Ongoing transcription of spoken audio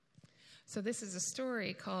So this is a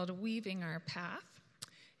story called Weaving Our Path.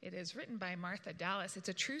 It is written by Martha Dallas. It's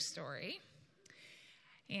a true story.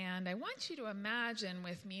 And I want you to imagine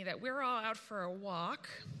with me that we're all out for a walk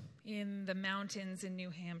in the mountains in New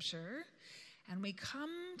Hampshire, and we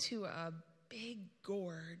come to a big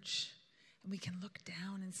gorge, and we can look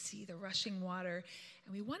down and see the rushing water,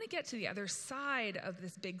 and we want to get to the other side of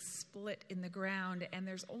this big split in the ground, and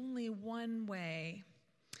there's only one way.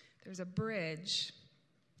 There's a bridge,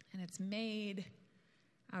 and it's made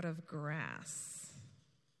out of grass.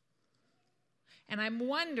 And I'm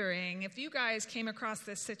wondering, if you guys came across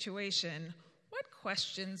this situation, what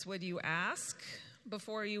questions would you ask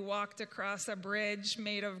before you walked across a bridge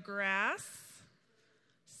made of grass?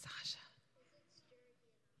 Sasha.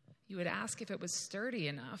 You would ask if it was sturdy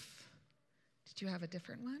enough. Did you have a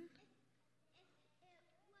different one?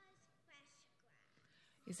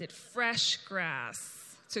 Is it fresh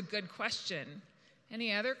grass? It's a good question.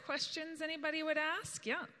 Any other questions anybody would ask?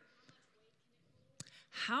 Yeah.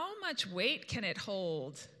 How much weight can it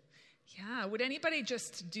hold? Yeah. Would anybody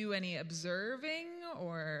just do any observing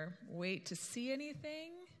or wait to see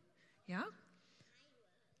anything? Yeah?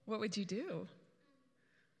 What would you do? You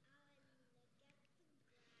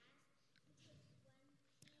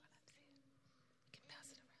can pass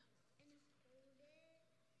it around.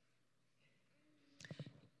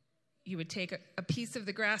 You would take a piece of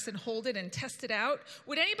the grass and hold it and test it out.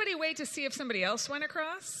 Would anybody wait to see if somebody else went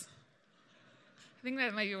across? I think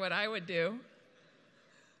that might be what I would do.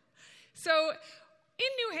 So in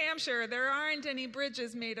New Hampshire, there aren't any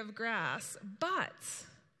bridges made of grass, but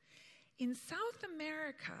in South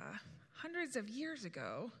America, hundreds of years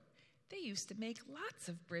ago, they used to make lots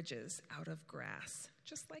of bridges out of grass,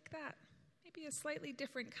 just like that. Maybe a slightly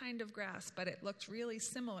different kind of grass, but it looked really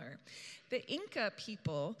similar. The Inca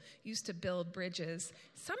people used to build bridges,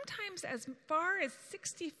 sometimes as far as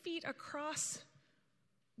 60 feet across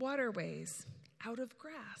waterways, out of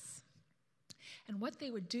grass. And what they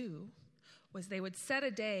would do was they would set a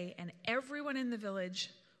day, and everyone in the village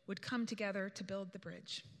would come together to build the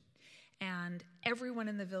bridge. And everyone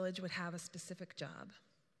in the village would have a specific job.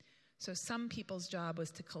 So some people's job was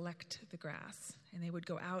to collect the grass, and they would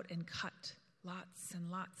go out and cut lots and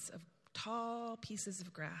lots of tall pieces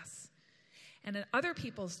of grass. And then other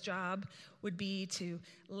people's job would be to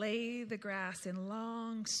lay the grass in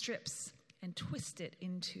long strips and twist it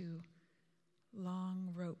into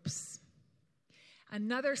long ropes.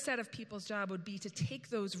 Another set of people's job would be to take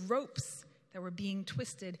those ropes that were being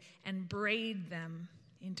twisted and braid them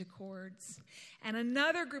into cords. And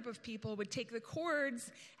another group of people would take the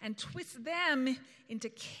cords and twist them into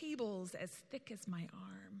cables as thick as my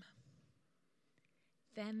arm.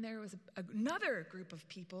 Then there was another group of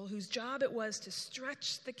people whose job it was to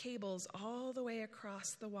stretch the cables all the way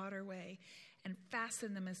across the waterway and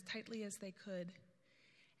fasten them as tightly as they could.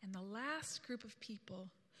 And the last group of people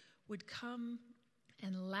would come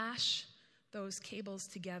and lash those cables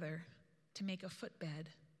together to make a footbed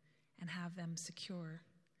and have them secure.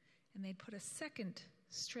 And they'd put a second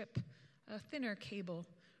strip, a thinner cable,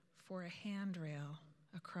 for a handrail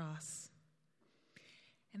across.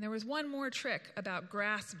 And there was one more trick about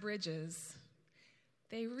grass bridges.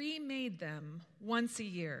 They remade them once a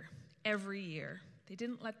year, every year. They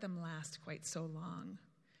didn't let them last quite so long,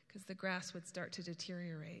 because the grass would start to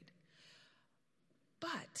deteriorate.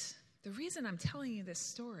 But the reason I'm telling you this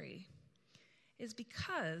story is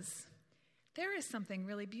because there is something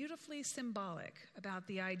really beautifully symbolic about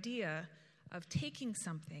the idea of taking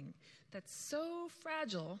something that's so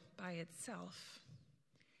fragile by itself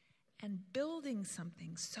and building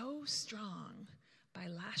something so strong by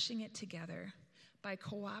lashing it together, by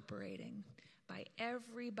cooperating, by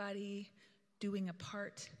everybody doing a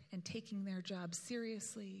part and taking their job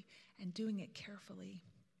seriously and doing it carefully.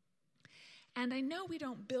 And I know we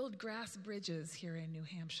don't build grass bridges here in New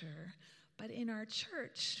Hampshire, but in our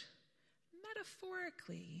church,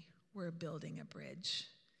 metaphorically, we're building a bridge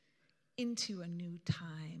into a new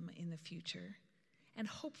time in the future. And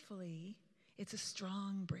hopefully, it's a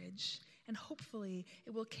strong bridge, and hopefully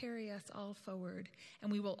it will carry us all forward,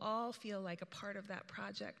 and we will all feel like a part of that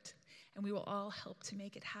project, and we will all help to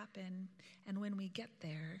make it happen. And when we get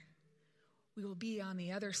there, we will be on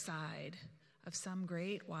the other side of some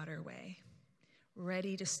great waterway,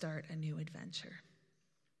 ready to start a new adventure.